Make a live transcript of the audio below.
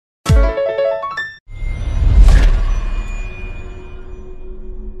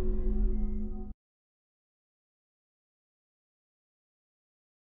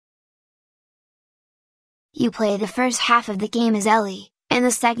You play the first half of the game as Ellie, and the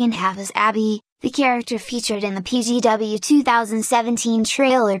second half as Abby, the character featured in the PGW 2017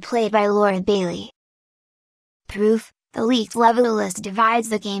 trailer played by Laura Bailey. Proof: the leaked level list divides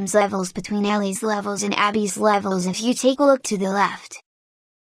the game's levels between Ellie's levels and Abby's levels if you take a look to the left.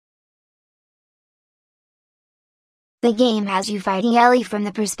 The game has you fighting Ellie from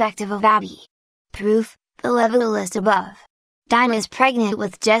the perspective of Abby. Proof: the level list above. Dinah is pregnant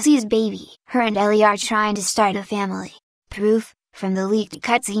with Jesse's baby. Her and Ellie are trying to start a family. Proof: from the leaked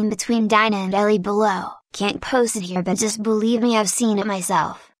cutscene between Dinah and Ellie below. Can't post it here, but just believe me, I've seen it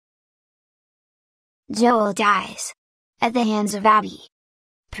myself. Joel dies at the hands of Abby.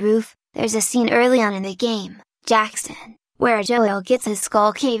 Proof: there's a scene early on in the game, Jackson, where Joel gets his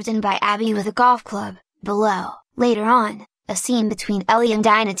skull caved in by Abby with a golf club. Below, later on, a scene between Ellie and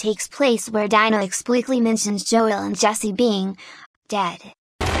Dinah takes place where Dinah explicitly mentions Joel and Jesse being dead.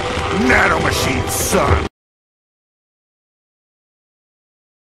 Nanomachine, son!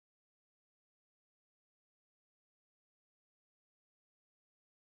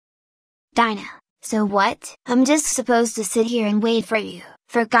 Dinah: so what? I'm just supposed to sit here and wait for you,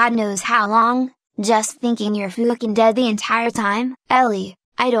 for God knows how long? Just thinking you're fucking dead the entire time? Ellie: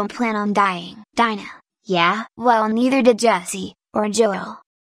 I don't plan on dying. Dinah: yeah, well, neither did Jesse, or Joel.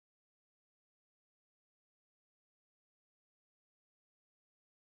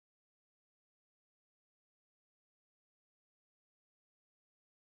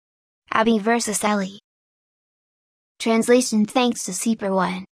 Abby vs Ellie. Translation thanks to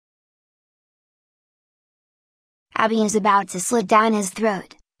Seeper1. Abby is about to slit Dinah's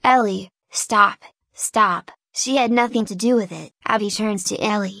throat. Ellie: stop, stop, she had nothing to do with it. Abby turns to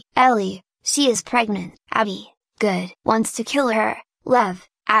Ellie. Ellie: she is pregnant. Abby: good. Wants to kill her. Love,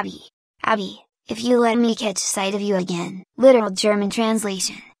 Abby. Abby: if you let me catch sight of you again. Literal German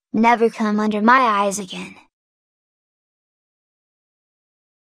translation: never come under my eyes again.